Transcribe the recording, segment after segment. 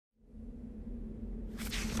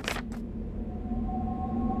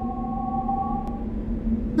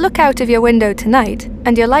Look out of your window tonight,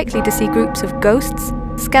 and you're likely to see groups of ghosts,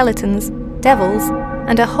 skeletons, devils,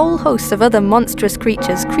 and a whole host of other monstrous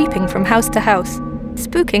creatures creeping from house to house,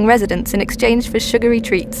 spooking residents in exchange for sugary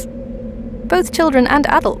treats. Both children and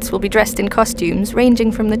adults will be dressed in costumes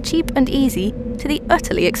ranging from the cheap and easy to the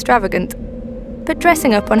utterly extravagant. But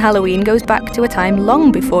dressing up on Halloween goes back to a time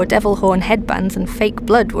long before devil horn headbands and fake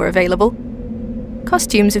blood were available.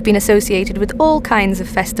 Costumes have been associated with all kinds of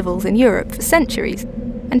festivals in Europe for centuries,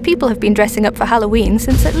 and people have been dressing up for Halloween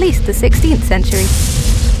since at least the 16th century.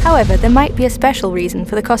 However, there might be a special reason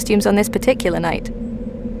for the costumes on this particular night.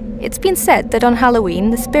 It's been said that on Halloween,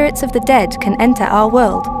 the spirits of the dead can enter our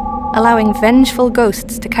world, allowing vengeful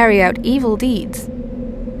ghosts to carry out evil deeds.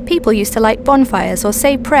 People used to light bonfires or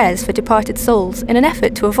say prayers for departed souls in an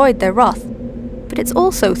effort to avoid their wrath. But it's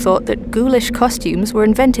also thought that ghoulish costumes were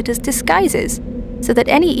invented as disguises, so that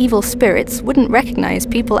any evil spirits wouldn't recognize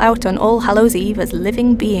people out on All Hallows Eve as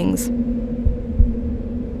living beings.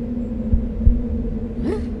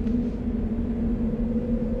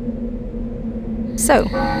 So,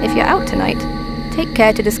 if you're out tonight, take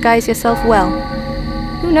care to disguise yourself well.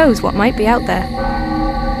 Who knows what might be out there?